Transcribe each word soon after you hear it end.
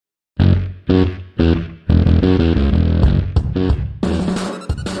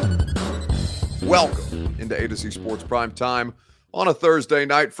to see Sports Prime Time on a Thursday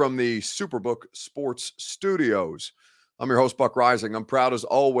night from the Superbook Sports Studios. I'm your host, Buck Rising. I'm proud, as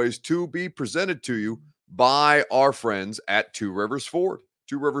always, to be presented to you by our friends at Two Rivers Ford.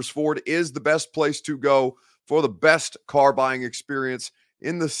 Two Rivers Ford is the best place to go for the best car buying experience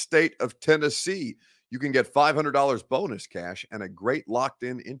in the state of Tennessee. You can get $500 bonus cash and a great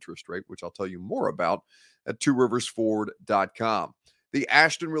locked-in interest rate, which I'll tell you more about at tworiversford.com. The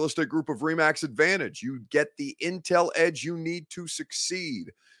Ashton Real Estate Group of RE/MAX Advantage. You get the intel edge you need to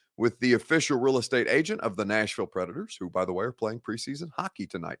succeed with the official real estate agent of the Nashville Predators, who, by the way, are playing preseason hockey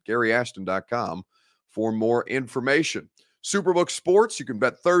tonight. GaryAshton.com for more information. Superbook Sports. You can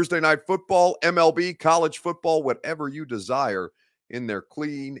bet Thursday night football, MLB, college football, whatever you desire in their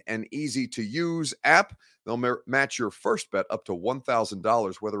clean and easy-to-use app. They'll match your first bet up to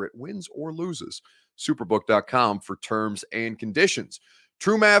 $1,000, whether it wins or loses. Superbook.com for terms and conditions.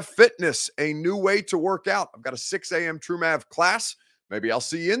 TrueMav Fitness, a new way to work out. I've got a 6 a.m. TrueMav class. Maybe I'll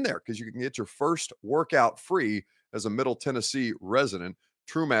see you in there because you can get your first workout free as a Middle Tennessee resident.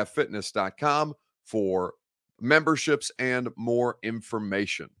 TrueMavFitness.com for memberships and more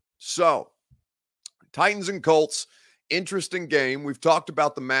information. So, Titans and Colts, interesting game. We've talked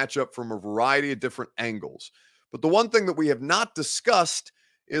about the matchup from a variety of different angles. But the one thing that we have not discussed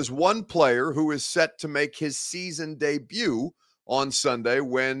is one player who is set to make his season debut on Sunday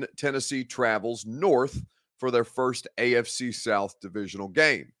when Tennessee travels north for their first AFC South divisional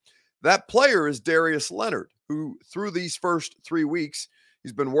game. That player is Darius Leonard, who through these first 3 weeks,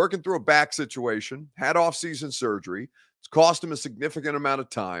 he's been working through a back situation, had off-season surgery. It's cost him a significant amount of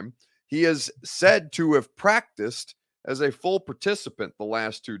time. He is said to have practiced as a full participant the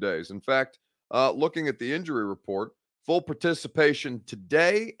last 2 days. In fact, looking at the injury report, full participation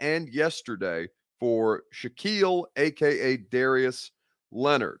today and yesterday for Shaquille, a.k.a. Darius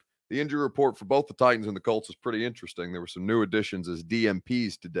Leonard. The injury report for both the Titans and the Colts is pretty interesting. There were some new additions as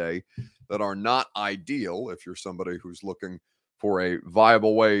DMPs today that are not ideal if you're somebody who's looking for a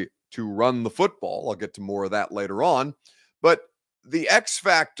viable way to run the football. I'll get to more of that later on. But the X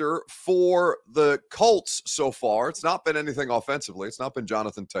factor for the Colts so far, it's not been anything offensively. It's not been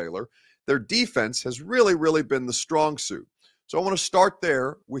Jonathan Taylor. Their defense has really been the strong suit. So I want to start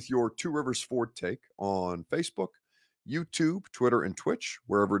there with your Two Rivers Ford take on Facebook, YouTube, Twitter, and Twitch,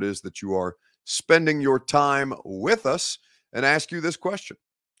 wherever it is that you are spending your time with us, and ask you this question.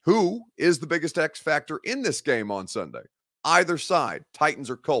 Who is the biggest X factor in this game on Sunday? Either side, Titans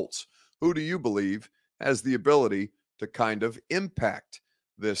or Colts. Who do you believe has the ability to kind of impact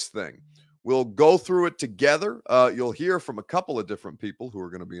this thing? We'll go through it together. You'll hear from a couple of different people who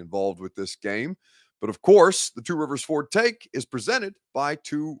are going to be involved with this game. But of course, the Two Rivers Ford take is presented by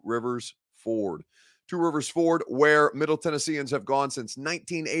Two Rivers Ford. Two Rivers Ford, where Middle Tennesseans have gone since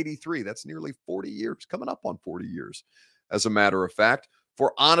 1983. That's nearly 40 years, coming up on 40 years, as a matter of fact,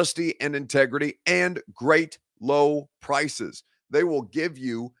 for honesty and integrity and great low prices. They will give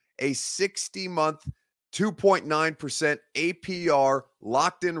you a 60-month, 2.9% APR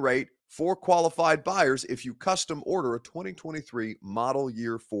locked-in rate for qualified buyers if you custom order a 2023 model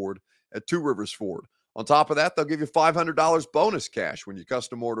year Ford at Two Rivers Ford. On top of that, they'll give you $500 bonus cash when you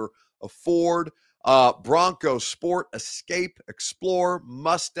custom order a Ford, Bronco Sport, Escape, Explorer,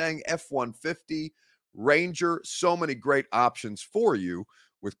 Mustang, F-150, Ranger. So many great options for you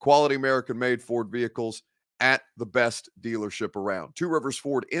with quality American-made Ford vehicles at the best dealership around. Two Rivers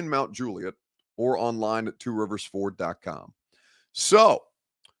Ford in Mount Juliet or online at tworiversford.com. So,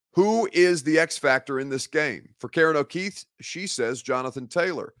 who is the X factor in this game? For Karen O'Keefe, she says Jonathan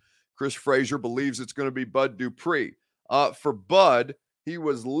Taylor. Chris Frazier believes it's going to be Bud Dupree. For Bud, he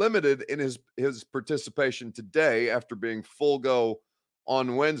was limited in his participation today after being full go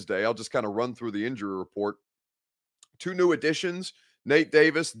on Wednesday. I'll just kind of run through the injury report. 2 new additions, Nate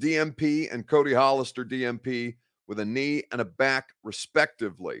Davis, DMP, and Cody Hollister, DMP, with a knee and a back,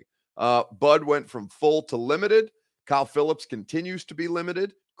 respectively. Bud went from full to limited. Kyle Phillips continues to be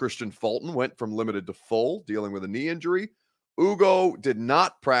limited. Christian Fulton went from limited to full, dealing with a knee injury. Ugo did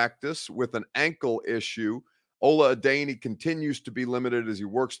not practice with an ankle issue. Ola Adeni continues to be limited as he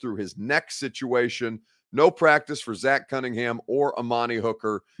works through his neck situation. No practice for Zach Cunningham or Amani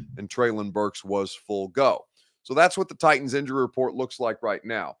Hooker, and Traylon Burks was full go. So that's what the Titans injury report looks like right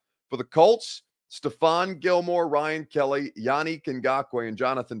now. For the Colts, Stephon Gilmore, Ryan Kelly, Yannick Ngakoue, and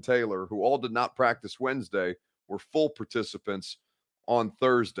Jonathan Taylor, who all did not practice Wednesday, were full participants on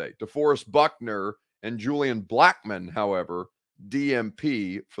Thursday. DeForest Buckner and Julian Blackmon, however,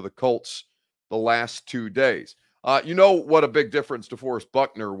 DMP for the Colts the last 2 days. You know what a big difference DeForest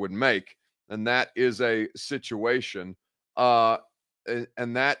Buckner would make, and that is a situation, and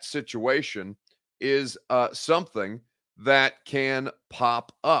that situation is something that can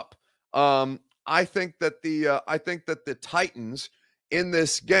pop up. I think that the Titans in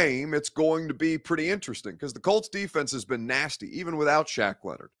this game, it's going to be pretty interesting because the Colts defense has been nasty, even without Shaq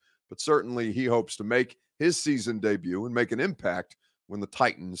Leonard. But certainly he hopes to make his season debut and make an impact when the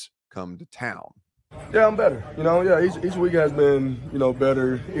Titans come to town. Yeah, I'm better. Each week has been,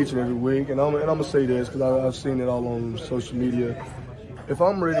 better each and every week. And I'm going to say this because I've seen it all on social media. If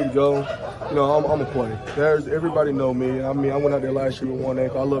I'm ready to go, I'm going to play. Everybody know me. I mean, I went out there last year with one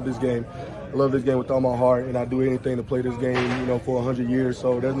ankle. I love this game. I love this game with all my heart, and I do anything to play this game, for 100 years.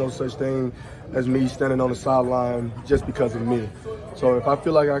 So there's no such thing as me standing on the sideline just because of me. So if I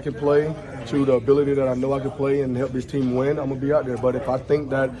feel like I can play to the ability that I know I can play and help this team win, I'm going to be out there. But if I think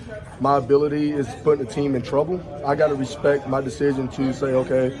that my ability is putting the team in trouble, I got to respect my decision to say,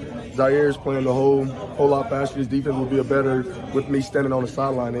 okay, Zaire is playing the whole lot faster. This defense will be better with me standing on the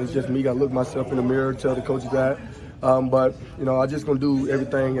sideline. It's just me got to look myself in the mirror, tell the coaches that. But I just going to do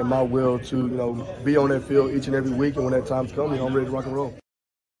everything in my will to, be on that field each and every week. And when that time's coming, I'm ready to rock and roll.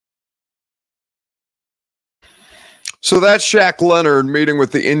 So that's Shaq Leonard meeting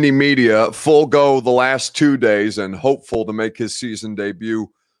with the Indy media, full go the last 2 days and hopeful to make his season debut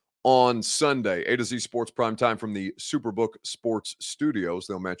on Sunday. A to Z Sports Primetime from the Superbook Sports Studios.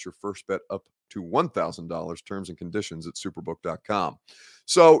 They'll match your first bet up to $1,000. Terms and conditions at superbook.com.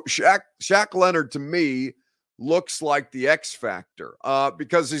 So Shaq Leonard, to me, looks like the X factor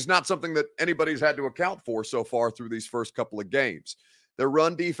because he's not something that anybody's had to account for so far through these first couple of games. Their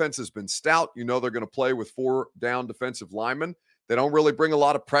run defense has been stout. They're going to play with 4 down defensive linemen. They don't really bring a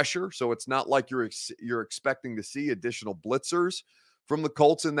lot of pressure, so it's not like you're expecting to see additional blitzers from the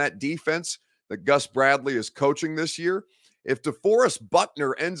Colts in that defense that Gus Bradley is coaching this year. If DeForest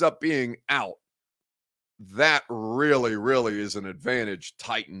Buckner ends up being out, that really, really is an advantage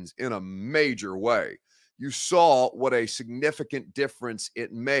Titans in a major way. You saw what a significant difference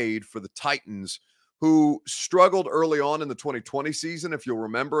it made for the Titans, who struggled early on in the 2020 season, if you'll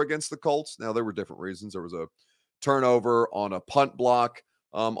remember, against the Colts. Now, there were different reasons. There was a turnover on a punt block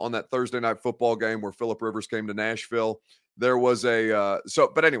on that Thursday night football game where Phillip Rivers came to Nashville. There was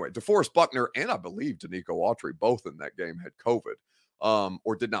but anyway, DeForest Buckner and I believe Danico Autry, both in that game, had COVID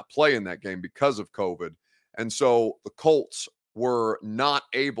or did not play in that game because of COVID. And so the Colts were not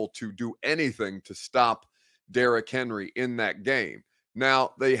able to do anything to stop Derrick Henry in that game.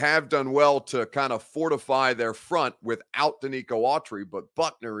 Now, they have done well to kind of fortify their front without Danico Autry, but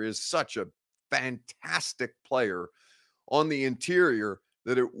Buckner is such a fantastic player on the interior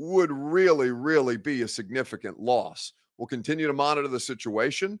that it would really, really be a significant loss. We'll continue to monitor the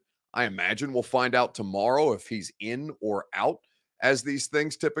situation. I imagine we'll find out tomorrow if he's in or out, as these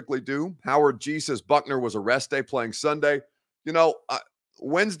things typically do. Howard G says Buckner was a rest day playing Sunday.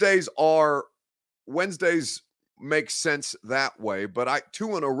 Wednesdays makes sense that way, but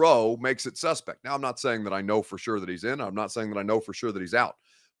 2 in a row makes it suspect. Now, I'm not saying that I know for sure that he's in. I'm not saying that I know for sure that he's out,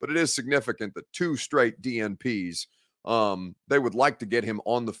 but it is significant that 2 straight DNPs, they would like to get him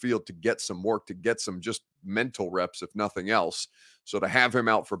on the field to get some work, to get some just mental reps, if nothing else. So to have him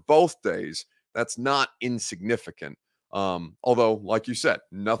out for both days, that's not insignificant. Although, like you said,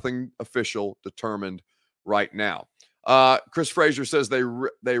 nothing official determined right now. Chris Frazier says they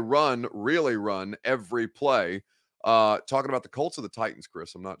really run every play. Talking about the Colts or the Titans,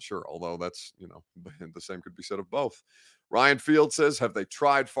 Chris, I'm not sure. Although that's, the same could be said of both. Ryan Field says, have they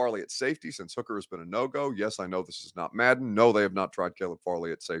tried Farley at safety since Hooker has been a no-go? Yes, I know this is not Madden. No, they have not tried Caleb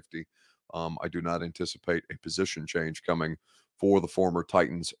Farley at safety. I do not anticipate a position change coming for the former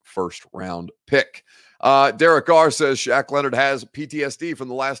Titans first-round pick. Derek R. says Shaq Leonard has PTSD from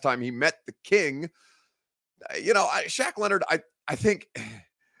the last time he met the King. Shaq Leonard, I think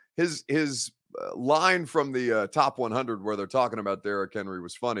his line from the top 100 where they're talking about Derrick Henry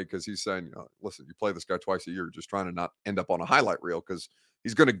was funny because he's saying, listen, you play this guy twice a year, just trying to not end up on a highlight reel because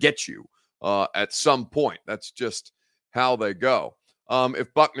he's going to get you at some point. That's just how they go.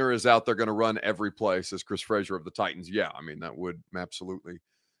 If Buckner is out, they're going to run every play, says Chris Frazier of the Titans. Yeah, I mean, that would absolutely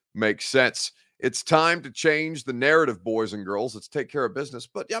make sense. It's time to change the narrative, boys and girls. Let's take care of business.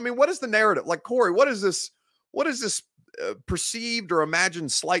 But, I mean, what is the narrative? Like, Corey, what is this perceived or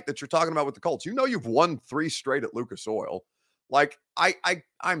imagined slight that you're talking about with the Colts? You've won 3 straight at Lucas Oil. Like,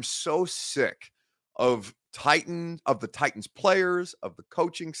 I'm so sick of the Titans players, of the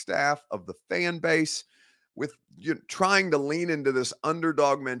coaching staff, of the fan base, with trying to lean into this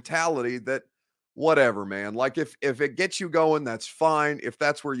underdog mentality that whatever, man. Like, if it gets you going, that's fine. If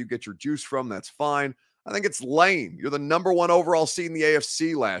that's where you get your juice from, that's fine. I think it's lame. You're the number 1 overall seed in the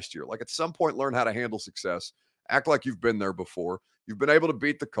AFC last year. Like, at some point, learn how to handle success. Act like you've been there before. You've been able to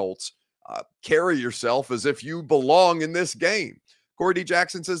beat the Colts. carry yourself as if you belong in this game. Corey D.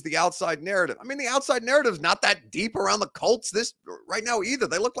 Jackson says the outside narrative. I mean, the outside narrative is not that deep around the Colts this right now either.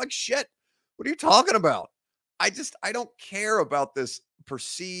 They look like shit. What are you talking about? I don't care about this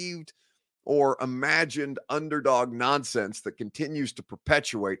perceived or imagined underdog nonsense that continues to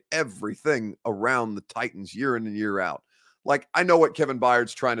perpetuate everything around the Titans year in and year out. Like, I know what Kevin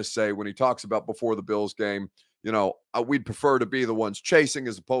Byard's trying to say when he talks about before the Bills game, we'd prefer to be the ones chasing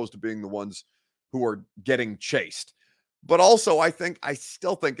as opposed to being the ones who are getting chased. But also, I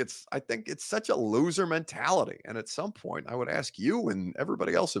still think it's such a loser mentality. And at some point, I would ask you and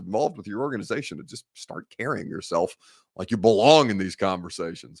everybody else involved with your organization to just start carrying yourself like you belong in these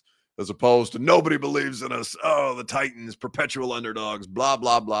conversations, as opposed to nobody believes in us. Oh, the Titans, perpetual underdogs, blah,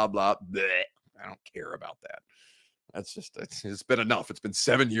 blah, blah, blah. Bleh. I don't care about that. It's been enough. It's been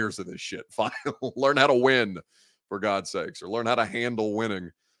 7 years of this shit. Finally, learn how to win, for God's sakes, or learn how to handle winning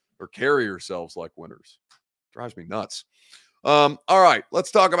or carry yourselves like winners. Drives me nuts. All right,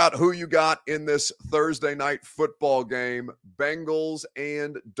 let's talk about who you got in this Thursday night football game. Bengals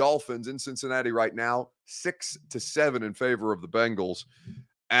and Dolphins in Cincinnati right now, 6-7 in favor of the Bengals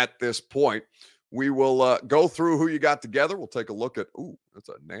at this point. We will go through who you got together. We'll take a look at, that's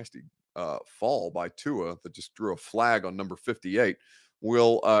a nasty fall by Tua that just drew a flag on number 58.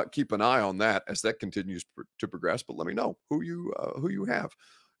 We'll keep an eye on that as that continues to progress. But let me know who you have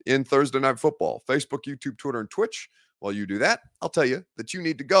in Thursday Night Football. Facebook, YouTube, Twitter, and Twitch. While you do that, I'll tell you that you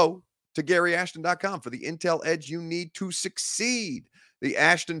need to go to GaryAshton.com for the intel edge you need to succeed. The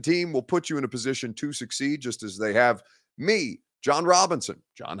Ashton team will put you in a position to succeed, just as they have me, John Robinson,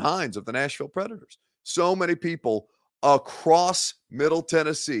 John Hines of the Nashville Predators. So many people across Middle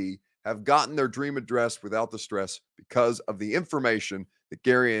Tennessee have gotten their dream address without the stress because of the information that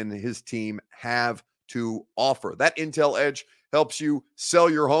Gary and his team have to offer. That intel edge helps you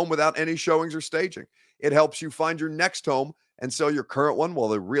sell your home without any showings or staging. It helps you find your next home and sell your current one while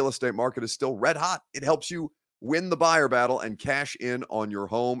the real estate market is still red hot. It helps you win the buyer battle and cash in on your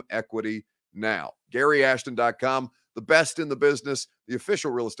home equity now. GaryAshton.com, the best in the business, the official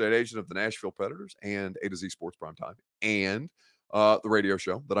real estate agent of the Nashville Predators and A to Z Sports Primetime, and the radio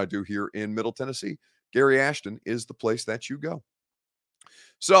show that I do here in Middle Tennessee. Gary Ashton is the place that you go.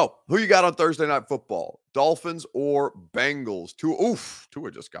 So, who you got on Thursday Night Football? Dolphins or Bengals?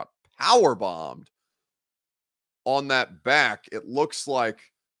 Tua just got power bombed on that back. It looks like,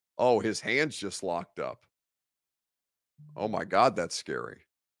 his hands just locked up. Oh my God, that's scary.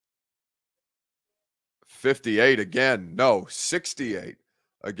 58 again. No, 68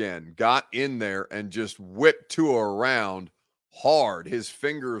 again. Got in there and just whipped Tua around hard. His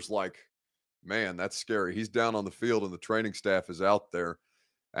fingers man, that's scary. He's down on the field and the training staff is out there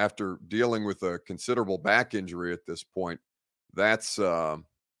after dealing with a considerable back injury at this point. That's a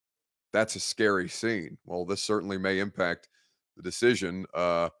scary scene. Well, this certainly may impact the decision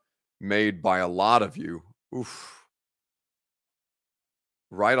made by a lot of you. Oof.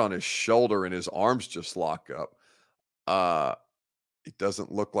 Right on his shoulder and his arms just lock up. It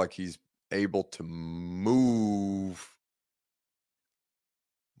doesn't look like he's able to move.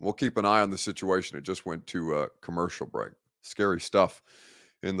 We'll keep an eye on the situation. It just went to a commercial break. Scary stuff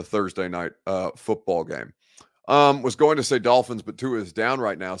in the Thursday night football game. Was going to say Dolphins, but Tua is down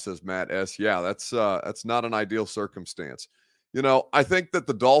right now, says Matt S. Yeah, that's not an ideal circumstance. I think that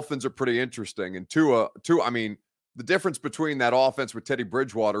the Dolphins are pretty interesting. And Tua, I mean, the difference between that offense with Teddy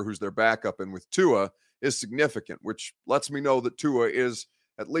Bridgewater, who's their backup, and with Tua is significant, which lets me know that Tua is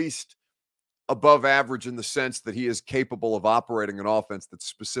at least above average in the sense that he is capable of operating an offense that's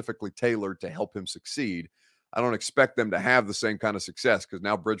specifically tailored to help him succeed. I don't expect them to have the same kind of success because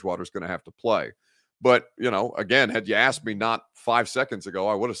now Bridgewater's going to have to play. But, again, had you asked me not 5 seconds ago,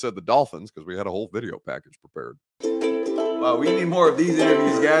 I would have said the Dolphins because we had a whole video package prepared. Wow, we need more of these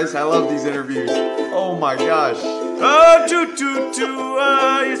interviews, guys. I love these interviews. Oh, my gosh. Oh,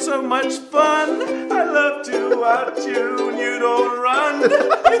 you're so much fun. I love to watch you when you don't run.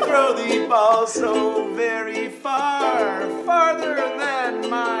 You throw the ball so very far, farther than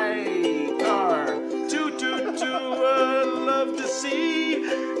my car. Love to see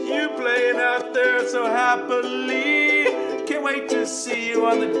you playing out there so happily. Can't wait to see you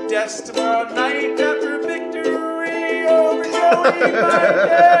on the desk tomorrow night after victory over Joey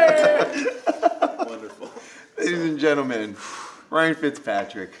Biden. Wonderful. Ladies and gentlemen, Ryan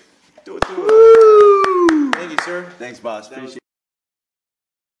Fitzpatrick. Do it. Woo! Thank you, sir. Thanks, boss. Appreciate it.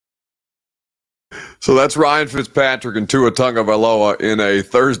 So that's Ryan Fitzpatrick and Tua Tagovailoa in a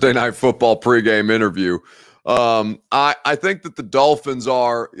Thursday Night Football pregame interview. I think that the Dolphins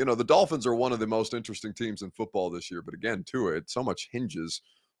are one of the most interesting teams in football this year. But again, Tua, it so much hinges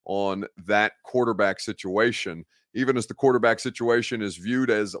on that quarterback situation. Even as the quarterback situation is viewed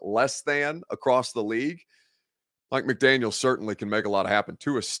as less than across the league, Mike McDaniel certainly can make a lot happen.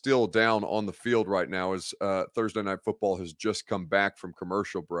 Tua is still down on the field right now as Thursday Night Football has just come back from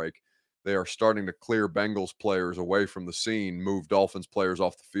commercial break. They are starting to clear Bengals players away from the scene, move Dolphins players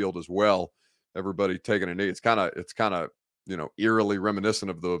off the field as well. Everybody taking a knee. It's kind of eerily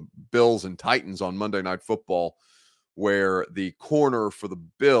reminiscent of the Bills and Titans on Monday Night Football, where the corner for the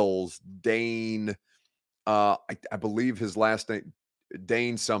Bills, Dane, I believe his last name,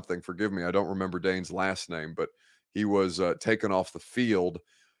 Dane something. Forgive me, I don't remember Dane's last name, but he was taken off the field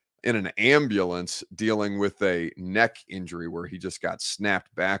in an ambulance dealing with a neck injury where he just got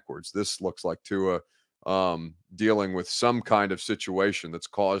snapped backwards. This looks like Tua dealing with some kind of situation that's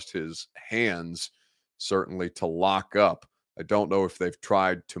caused his hands certainly to lock up. I don't know if they've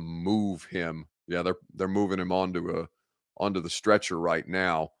tried to move him. Yeah, they're moving him onto the stretcher right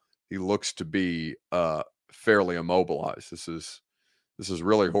now. He looks to be fairly immobilized. This is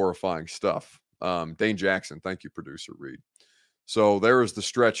really horrifying stuff. Dane Jackson, thank you, producer Reed. So there is the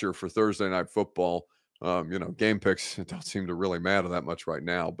stretcher for Thursday Night Football. Game picks don't seem to really matter that much right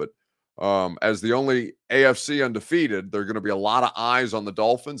now. But as the only AFC undefeated, there are going to be a lot of eyes on the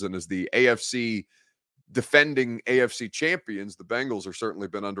Dolphins. And as the AFC defending AFC champions, the Bengals have certainly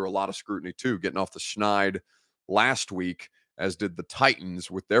been under a lot of scrutiny too, getting off the schneid last week, as did the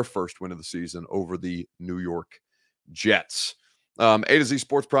Titans with their first win of the season over the New York Jets. A to Z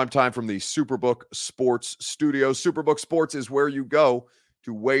Sports Prime Time from the Superbook Sports Studios. Superbook Sports is where you go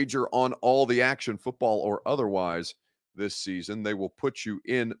to wager on all the action, football or otherwise, this season. They will put you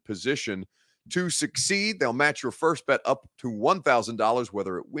in position to succeed. They'll match your first bet up to $1,000,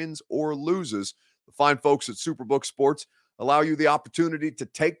 whether it wins or loses. The fine folks at Superbook Sports allow you the opportunity to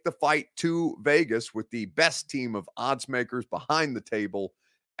take the fight to Vegas with the best team of odds makers behind the table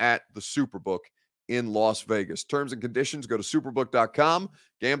at the Superbook in Las Vegas. Terms and conditions, go to superbook.com.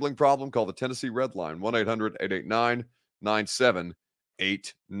 Gambling problem, call the Tennessee Red Line,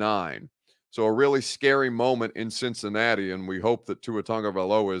 1-800-889-9789. So a really scary moment in Cincinnati, and we hope that Tua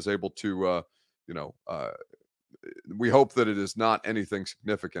Tagovailoa is able to, we hope that it is not anything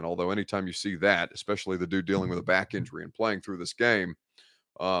significant, although anytime you see that, especially the dude dealing with a back injury and playing through this game,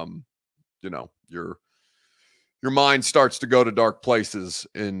 your mind starts to go to dark places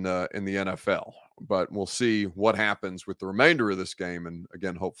in the NFL. But we'll see what happens with the remainder of this game, and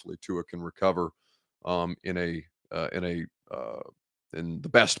again, hopefully Tua can recover in the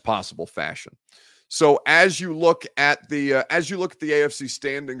best possible fashion. So as you look at the AFC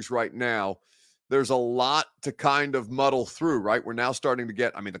standings right now, there's a lot to kind of muddle through, right? We're now starting to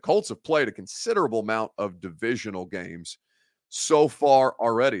get, the Colts have played a considerable amount of divisional games so far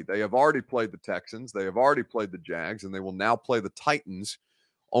already. They have already played the Texans, they have already played the Jags, and they will now play the Titans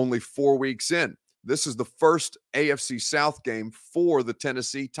only 4 weeks in. This is the first AFC South game for the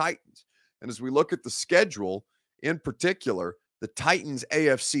Tennessee Titans. And as we look at the schedule, in particular, the Titans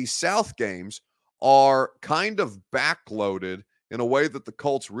AFC South games are kind of backloaded in a way that the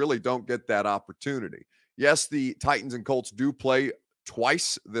Colts really don't get that opportunity. Yes, the Titans and Colts do play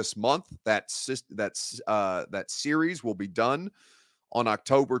twice this month. That series will be done on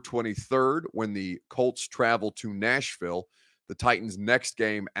October 23rd when the Colts travel to Nashville. The Titans' next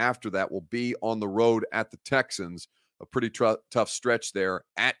game after that will be on the road at the Texans. A pretty tough stretch there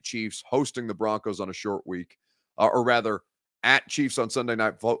at Chiefs, hosting the Broncos on a short week, or rather at Chiefs on Sunday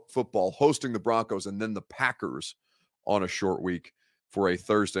Night Football, hosting the Broncos, and then the Packers on a short week for a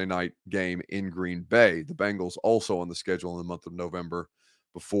Thursday night game in Green Bay. The Bengals also on the schedule in the month of November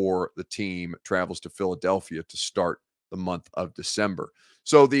before the team travels to Philadelphia to start the month of December.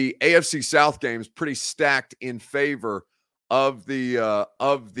 So the AFC South game is pretty stacked in favor of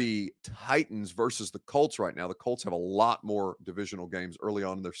the Titans versus the Colts right now. The Colts have a lot more divisional games early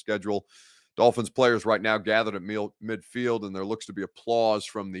on in their schedule. Dolphins players right now gathered at midfield, and there looks to be applause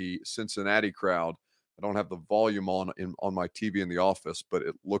from the Cincinnati crowd. I don't have the volume on my TV in the office, but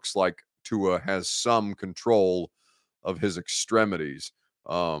it looks like Tua has some control of his extremities.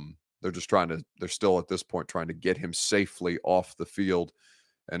 They're still at this point trying to get him safely off the field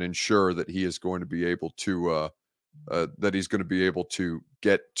and ensure that he is going to be able to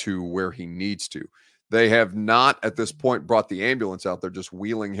get to where he needs to. They have not at this point brought the ambulance out. They're just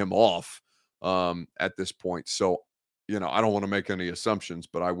wheeling him off at this point. So, I don't want to make any assumptions,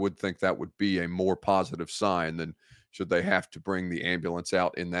 but I would think that would be a more positive sign than should they have to bring the ambulance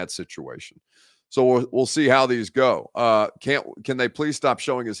out in that situation. So we'll see how these go. Can they please stop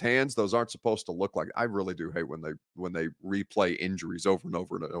showing his hands? Those aren't supposed to look like. I really do hate when they replay injuries over and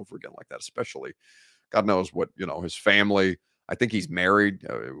over and over again like that, especially God knows what, his family. I think he's married.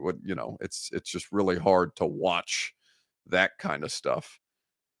 It's just really hard to watch that kind of stuff.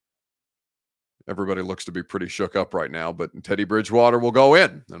 Everybody looks to be pretty shook up right now, but Teddy Bridgewater will go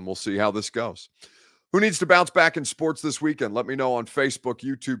in, and we'll see how this goes. Who needs to bounce back in sports this weekend? Let me know on Facebook,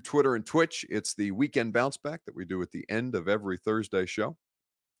 YouTube, Twitter, and Twitch. It's the weekend bounce back that we do at the end of every Thursday show.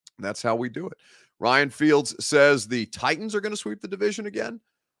 That's how we do it. Ryan Fields says the Titans are going to sweep the division again.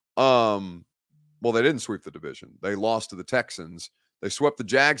 Well, they didn't sweep the division. They lost to the Texans. They swept the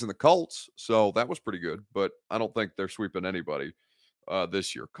Jags and the Colts, so that was pretty good, but I don't think they're sweeping anybody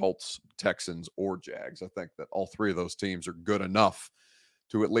this year, Colts, Texans, or Jags. I think that all three of those teams are good enough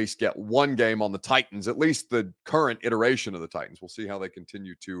to at least get one game on the Titans, at least the current iteration of the Titans. We'll see how they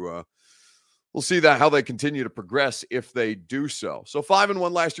continue to how they continue to progress if they do so. So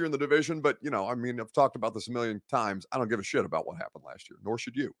 5-1 last year in the division, but I've talked about this a million times. I don't give a shit about what happened last year, nor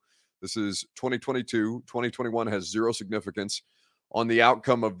should you. This is 2022. 2021 has zero significance on the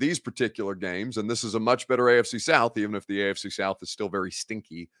outcome of these particular games, and this is a much better AFC South, even if the AFC South is still very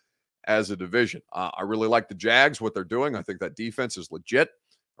stinky as a division. I really like the Jags, what they're doing. I think that defense is legit.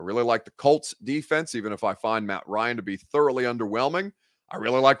 I really like the Colts defense, even if I find Matt Ryan to be thoroughly underwhelming. I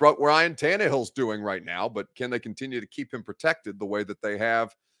really like what Ryan Tannehill's doing right now, but can they continue to keep him protected the way that they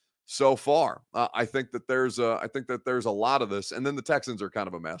have so far? I think that there's a lot of this, and then the Texans are kind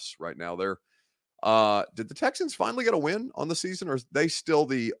of a mess right now. Did the Texans finally get a win on the season, or are they still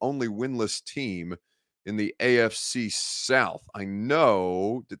the only winless team in the AFC South? I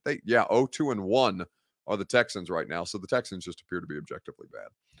know, 0-2-1 are the Texans right now. So the Texans just appear to be objectively bad.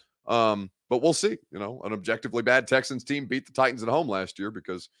 But we'll see. An objectively bad Texans team beat the Titans at home last year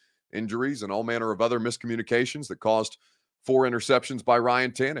because injuries and all manner of other miscommunications that caused 4 interceptions by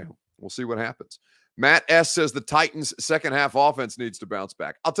Ryan Tannehill. We'll see what happens. Matt S. says the Titans' second half offense needs to bounce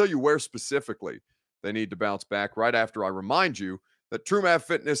back. I'll tell you where specifically they need to bounce back right after I remind you that True Math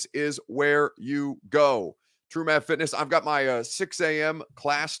Fitness is where you go. True Math Fitness, I've got my 6 a.m.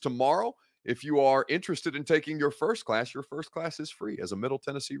 class tomorrow. If you are interested in taking your first class is free as a Middle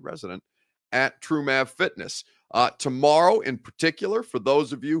Tennessee resident at True Math Fitness. Tomorrow in particular, for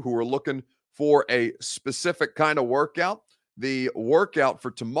those of you who are looking for a specific kind of workout, the workout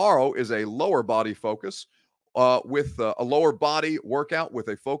for tomorrow is a lower body focus with a lower body workout with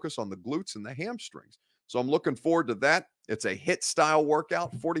a focus on the glutes and the hamstrings. So I'm looking forward to that. It's a HIIT style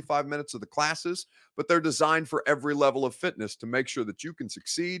workout, 45 minutes of the classes, but they're designed for every level of fitness to make sure that you can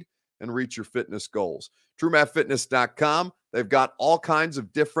succeed and reach your fitness goals. TrueMathFitness.com. They've got all kinds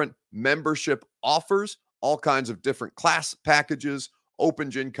of different membership offers, all kinds of different class packages, open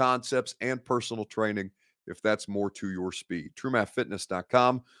gym concepts, and personal training if that's more to your speed.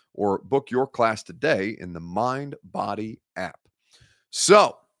 TrueMathFitness.com, or book your class today in the Mind Body app.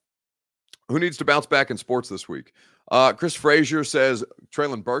 So, who needs to bounce back in sports this week? Chris Frazier says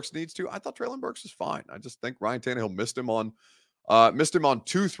Treylon Burks needs to. I thought Treylon Burks is fine. I just think Ryan Tannehill missed him on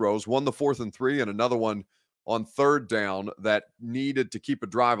 2 throws, one the 4th and 3, and another one on 3rd down that needed to keep a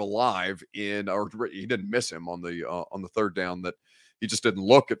drive alive or he didn't miss him on the 3rd down, that he just didn't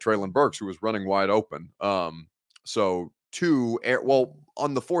look at Treylon Burks, who was running wide open. On the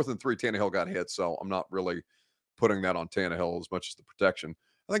 4th and 3, Tannehill got hit, so I'm not really putting that on Tannehill as much as the protection.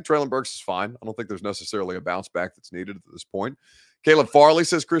 I think Treylon Burks is fine. I don't think there's necessarily a bounce back that's needed at this point. Caleb Farley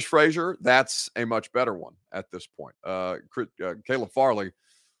says Chris Frazier. That's a much better one at this point. Caleb Farley,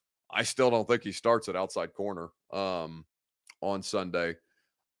 I still don't think he starts at outside corner on Sunday.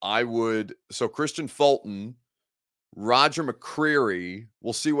 So Christian Fulton, Roger McCreary,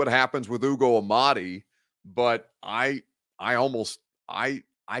 we'll see what happens with Ugo Amadi, but I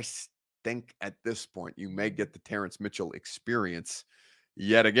think at this point you may get the Terrence Mitchell experience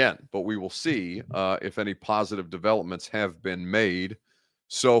yet again, but we will see if any positive developments have been made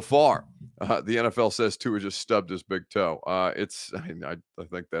so far. The NFL says Tua just stubbed his big toe. I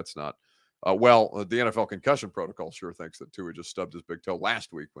think that's not. The NFL concussion protocol sure thinks that Tua just stubbed his big toe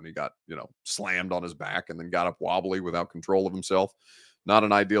last week when he got, slammed on his back and then got up wobbly without control of himself. Not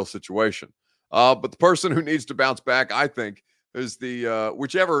an ideal situation. But the person who needs to bounce back, I think, is the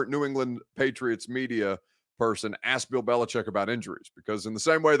whichever New England Patriots media person asked Bill Belichick about injuries, because in the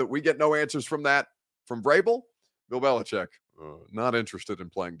same way that we get no answers from Vrabel, Bill Belichick not interested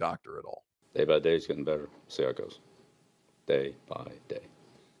in playing doctor at all. Day by day, it's getting better. See how it goes. Day by day.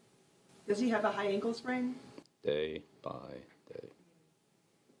 Does he have a high ankle sprain? Day by day.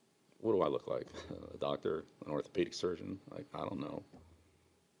 What do I look like? A doctor, an orthopedic surgeon? I don't know.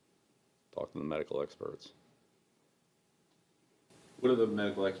 Talk to the medical experts. What do the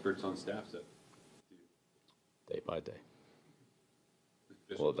medical experts on staff say? Day by day.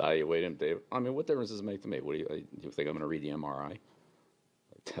 We'll evaluate him, Dave. I mean, what difference does it make to me? What do you think I'm going to read the MRI?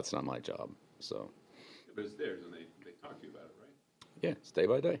 That's not my job. So. But it's theirs, and they talk to you about it, right? Yeah, it's day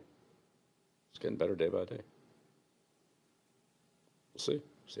by day. It's getting better day by day. We'll see.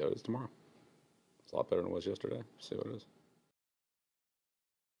 See how it is tomorrow. It's a lot better than it was yesterday. See what it is.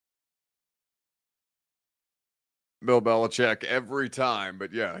 Bill Belichick every time,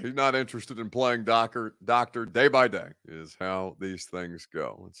 but yeah, he's not interested in playing doctor day by day is how these things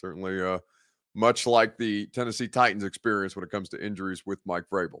go. It's certainly much like the Tennessee Titans experience when it comes to injuries with Mike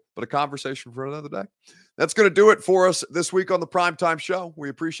Vrabel, but a conversation for another day. That's going to do it for us this week on the Primetime Show. We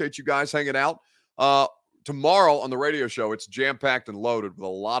appreciate you guys hanging out. Tomorrow on the radio show, it's jam-packed and loaded with a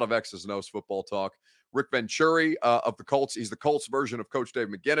lot of X's and O's football talk. Rick Venturi of the Colts. He's the Colts version of Coach Dave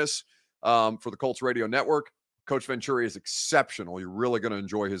McGinnis for the Colts Radio Network. Coach Venturi is exceptional. You're really going to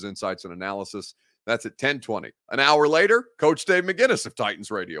enjoy his insights and analysis. That's at 10:20. An hour later, Coach Dave McGinnis of Titans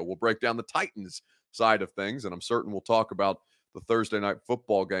Radio will break down the Titans side of things, and I'm certain we'll talk about the Thursday night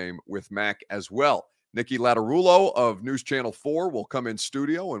football game with Mac as well. Nikki Lattarulo of News Channel 4 will come in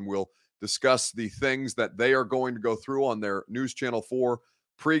studio, and we'll discuss the things that they are going to go through on their News Channel 4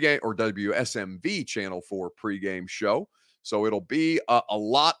 pregame or WSMV Channel 4 pregame show. So it'll be a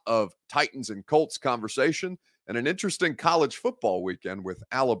lot of Titans and Colts conversation and an interesting college football weekend with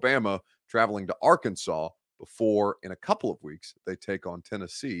Alabama traveling to Arkansas before, in a couple of weeks, they take on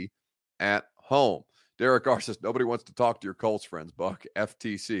Tennessee at home. Derek R says, nobody wants to talk to your Colts friends, Buck.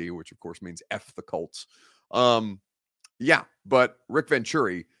 FTC, which of course means F the Colts. Yeah, but Rick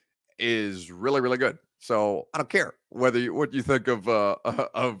Venturi is really, really good. So I don't care what you think of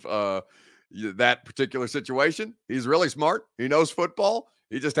that particular situation. He's really smart. He knows football.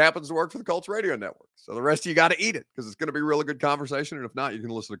 He just happens to work for the Colts Radio Network. So the rest of you got to eat it because it's going to be a really good conversation. And if not, you can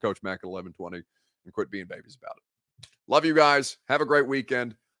listen to Coach Mack at 11:20 and quit being babies about it. Love you guys. Have a great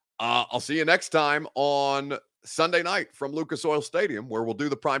weekend. I'll see you next time on Sunday night from Lucas Oil Stadium, where we'll do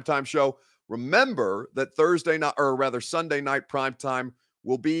the Primetime Show. Remember that Sunday night Primetime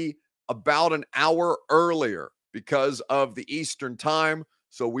will be about an hour earlier because of the Eastern time.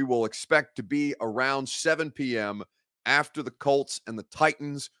 So we will expect to be around 7 p.m. after the Colts and the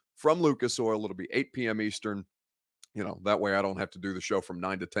Titans from Lucas Oil. It'll be 8 p.m. Eastern. That way I don't have to do the show from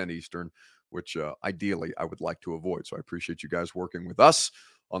 9 to 10 Eastern, which ideally I would like to avoid. So I appreciate you guys working with us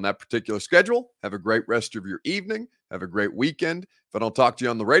on that particular schedule. Have a great rest of your evening. Have a great weekend. If I don't talk to you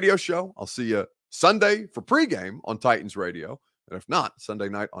on the radio show, I'll see you Sunday for pregame on Titans Radio. And if not, Sunday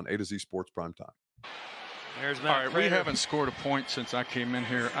night on A to Z Sports Primetime. All right, we haven't scored a point since I came in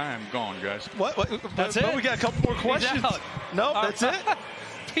here. I am gone, guys. What? That's it? We got a couple more questions. No, that's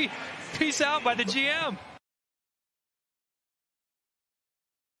it? Peace out by the GM.